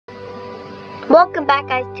Welcome back,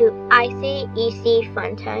 guys, to ICEC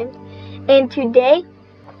Fun Times, and today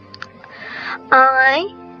I'm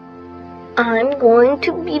going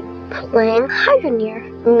to be playing Hydroneer.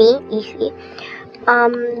 Me, EC.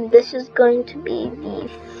 This is going to be the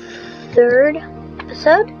third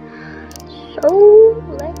episode, so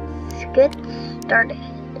let's get started.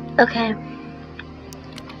 Okay.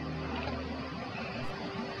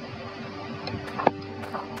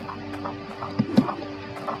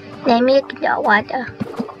 Let me get the water.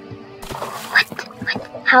 What?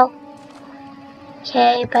 How?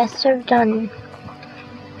 Okay, Buster done.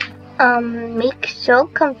 Make so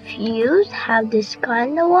confused how this got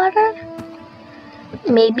in the water?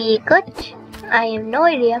 Maybe it could. I have no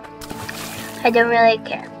idea. I don't really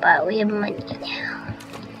care, but we have money now.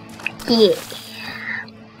 Yeah.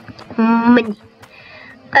 Money.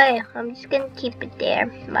 Okay, I'm just gonna keep it there.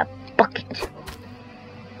 My bucket.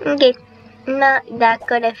 Okay. Not that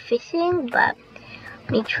good at fishing, but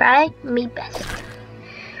me try me best.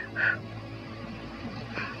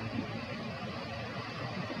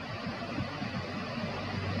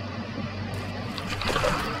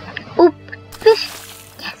 Oop, fish!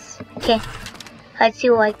 Yes. Okay, let's see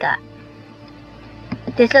what I got.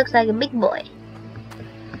 This looks like a big boy.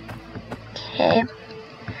 Okay.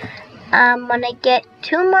 When I get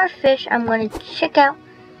 2 more fish, I'm gonna check out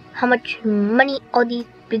how much money all these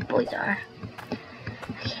big boys are.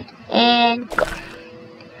 Okay, and go.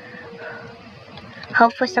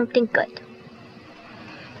 Hope for something good.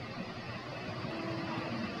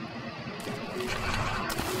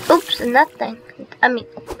 Oops, nothing. I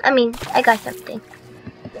mean, I got something.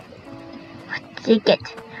 What did you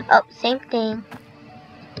get? Oh, same thing.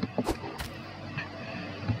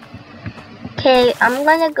 Okay, I'm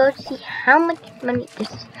gonna go see how much money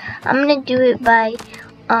this is. I'm gonna do it by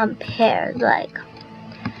pairs, like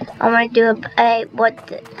I'm gonna do it by like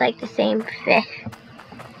the same fish.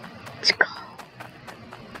 Let's go.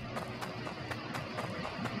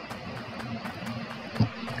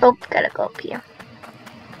 Oh, gotta go up here.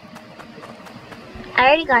 I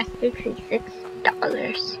already got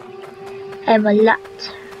 $66. I have a lot.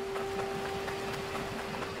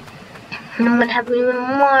 And I'm gonna have even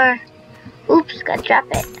more. Oops, gotta drop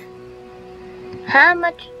it. How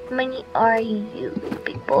much money are you,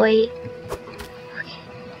 big boy? Okay.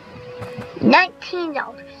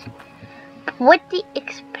 $19. Pretty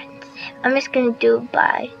expensive. I'm just gonna do it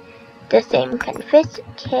by the same kind of fish.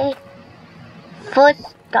 Okay.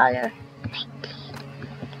 $4.19.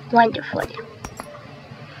 Wonderful.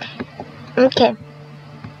 Okay.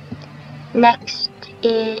 Next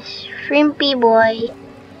is Shrimpy Boy.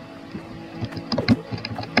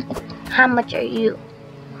 How much are you?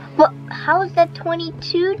 Well, how is that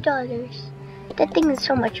 $22? That thing is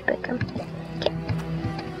so much bigger. Okay.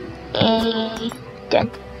 And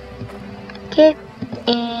done. Okay.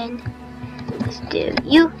 And let's do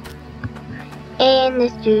you. And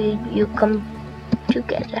let's do you come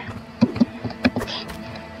together. Okay.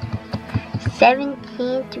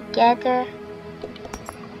 17 together.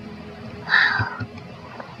 Wow.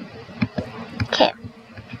 Okay.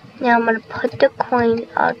 Now I'm gonna put the coins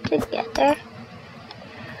all together.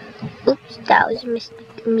 Oops, that was a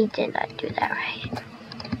mistake. Me did not do that right.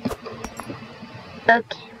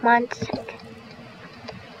 Okay, 1 second.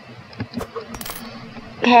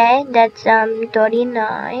 Okay, that's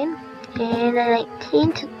 39 and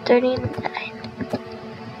 19 to 39.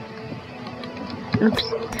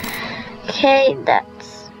 Oops. Okay,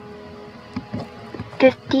 that's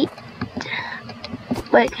 50.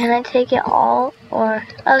 Wait, can I take it all or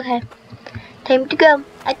okay? Time to go.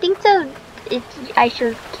 I think so. I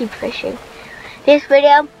should keep fishing. This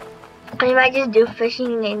video, we might just do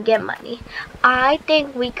fishing and get money. I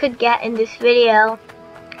think we could get in this video.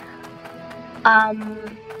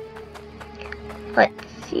 Let's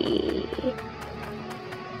see.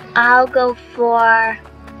 I'll go for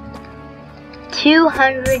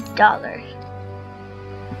 $200.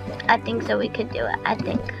 I think so. We could do it. I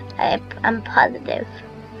think. I'm positive.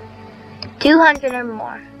 200 or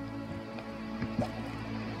more.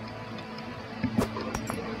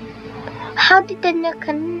 How did the net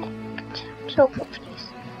connect? I'm so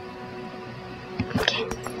confused. Okay.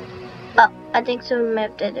 Oh, I think so. We might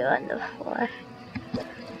have to do it on the floor.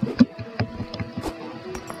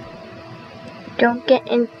 Don't get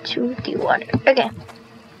into the water. Okay.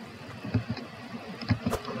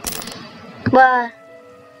 Wow.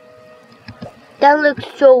 That looks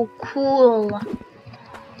so cool.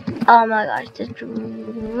 Oh my gosh, this is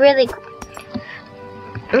really cool.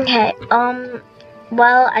 Okay,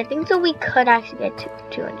 well, I think so we could actually get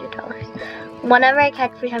 $200. Whenever I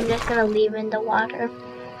catch fish, I'm just gonna leave in the water.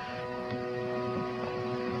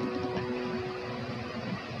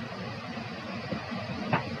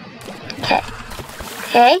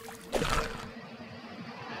 Okay.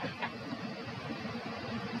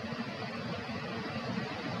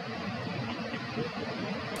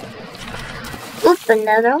 Oop,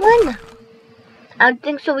 another one. I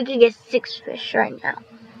think so we could get 6 fish right now.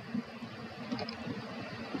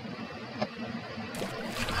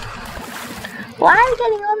 Why are we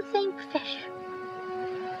getting all the same fish?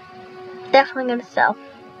 Definitely gonna sell.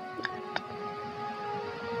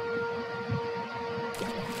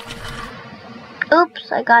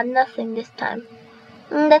 Oops, I got nothing this time.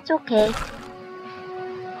 That's okay.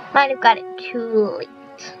 Might have got it too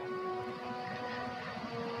late.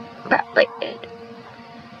 Probably did.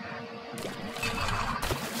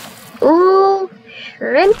 Ooh,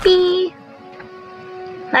 shrimpy.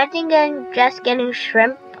 Imagine just getting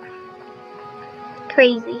shrimp.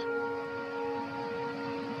 Crazy.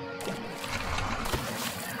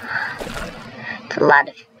 It's a lot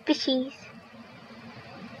of fishies.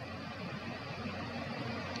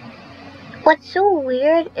 What's so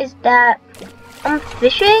weird is that I'm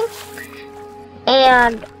fishing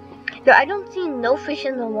and I don't see no fish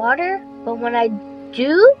in the water, but when I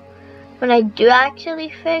do actually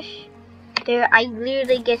fish, I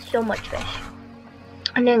literally get so much fish.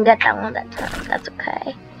 I didn't get that one that time. That's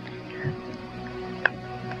okay.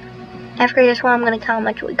 After this one, I'm gonna count how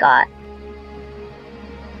much we got.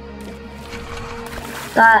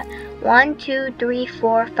 Got 1, 2, 3,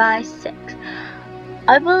 4, 5, 6.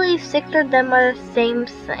 I believe 6 of them are the same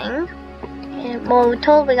thing. And well,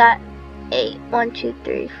 total we got 8. 1, 2,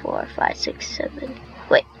 3, 4, 5, 6, 7.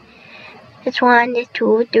 Wait. This one is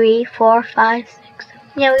 2, 3, 4, 5, 6.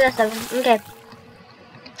 Yeah, we got 7. Okay.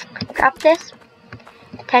 Drop this.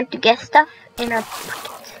 Time to get stuff in our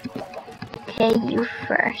pockets. Okay, you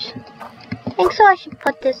first. I think so I should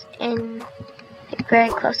put this in like, very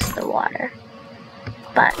close to the water.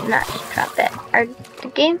 But not to drop it. The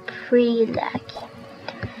game pretty laggy.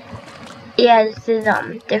 Yeah, this is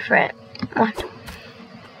different one.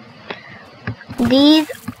 These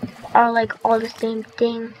are like all the same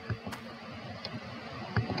thing.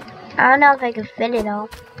 I don't know if I can fit it all.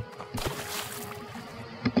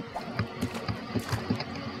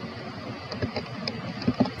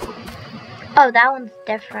 Oh, that one's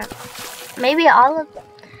different. Maybe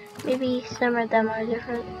maybe some of them are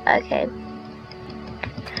different. Okay.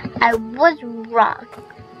 I was wrong.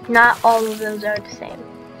 Not all of those are the same.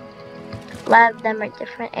 A lot of them are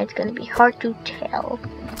different. It's going to be hard to tell.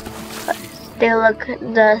 But they look,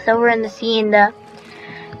 the silver in the sea and the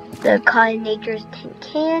cotton nature's tin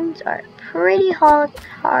cans are pretty hard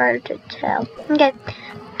to tell. Okay,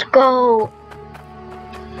 let's go.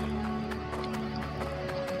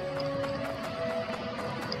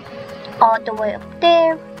 All the way up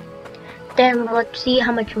there. Then let's see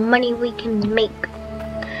how much money we can make.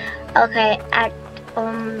 Okay, at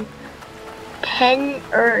 10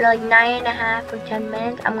 or like 9.5 or 10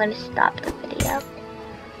 minutes, I'm gonna stop the video.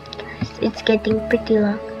 It's getting pretty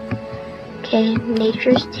long. Okay,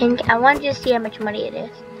 nature's tin. I want to see how much money it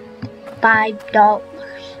is. $5.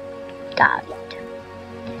 Got it.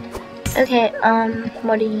 Okay,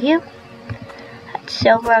 what are you? That's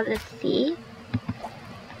silver of the sea.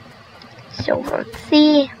 Silver of the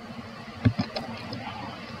sea.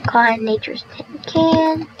 Cotton nature's tin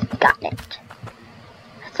can. Got it.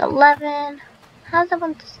 That's 11. How's that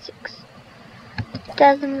one to 6?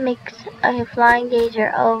 Doesn't make sense. Okay, flying days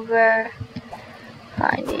are over.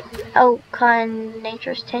 Flying days. Oh, cotton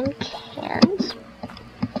nature's tin cans.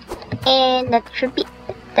 And that should be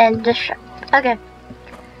it. Then the shrimp. Okay.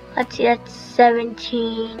 Let's see, that's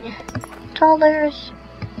 $17.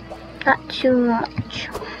 Not too much.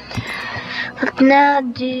 Let's now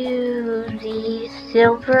do the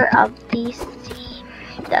silver of the sea.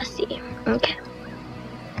 The sea. Okay.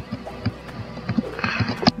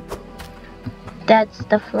 That's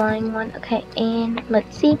the flying one. Okay, and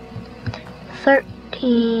let's see. $13.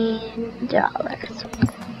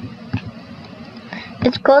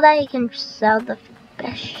 It's cool that you can sell the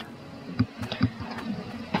fish.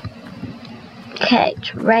 Okay,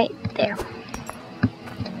 it's right there.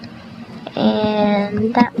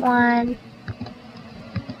 And that one.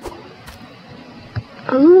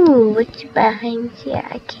 Ooh, what's behind here?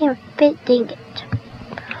 I can't fit, dang it.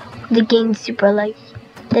 The game's super laggy.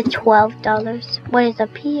 The $12. What is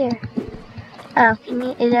up here? Oh,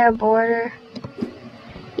 is there a border?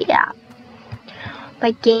 Yeah.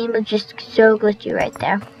 My game was just so glitchy right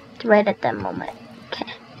there. It's right at that moment.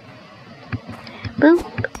 Okay. Boop.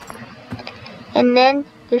 And then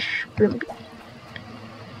the shrimp.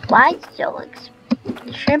 Why so expensive?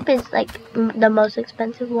 The shrimp is like the most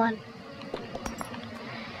expensive one.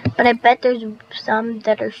 But I bet there's some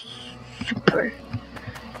that are super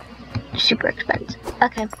super expensive.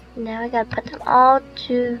 Okay, now I gotta put them all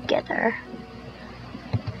together.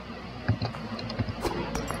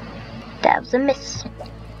 That was a miss.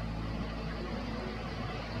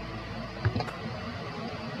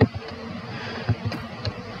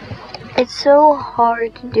 It's so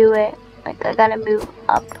hard to do it. Like, I gotta move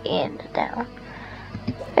up and down.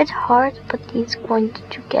 It's hard to put these coins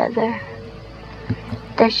together.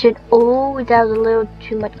 That should, oh, that was a little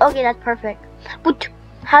too much. Okay, that's perfect. But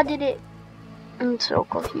how did it, I'm so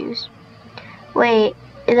confused. Wait,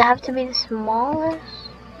 does it have to be the smallest?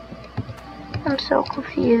 I'm so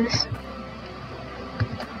confused.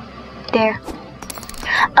 There.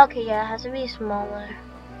 Okay, yeah, it has to be smaller.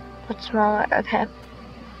 What's smaller? Okay.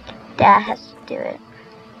 That has to do it.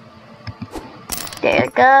 There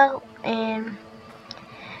you go. And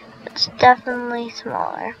it's definitely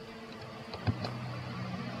smaller.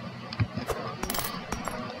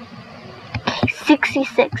 Okay,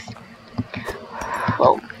 66.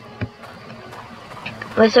 Whoa.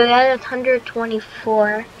 Wait, so we got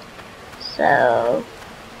 124. So,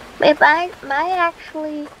 wait, might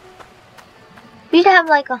actually, we should have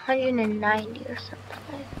like 190 or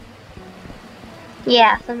something.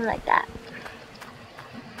 Yeah, something like that.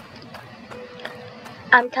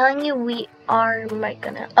 I'm telling you, we are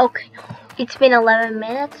gonna, okay, it's been 11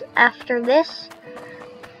 minutes after this.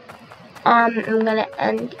 I'm gonna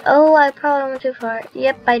end, oh, I probably went too far.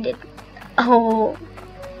 Yep, I did. Oh,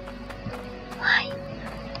 why?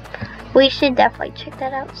 We should definitely check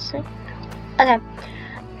that out soon. Okay,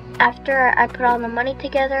 after I put all the money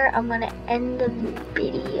together, I'm gonna end the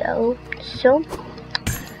video. So,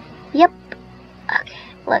 yep. Okay,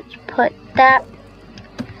 let's put that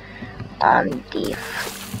on the,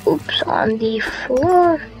 on the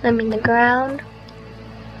floor. I mean the ground.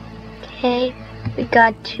 Okay, we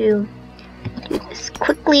got to do this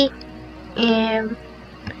quickly and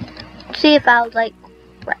see if I was like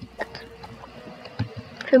right.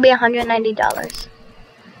 Should be $190.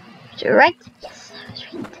 Is it right? Yes, I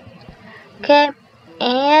was right. Okay,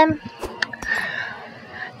 and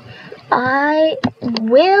I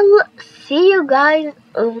will see you guys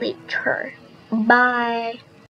later. Bye.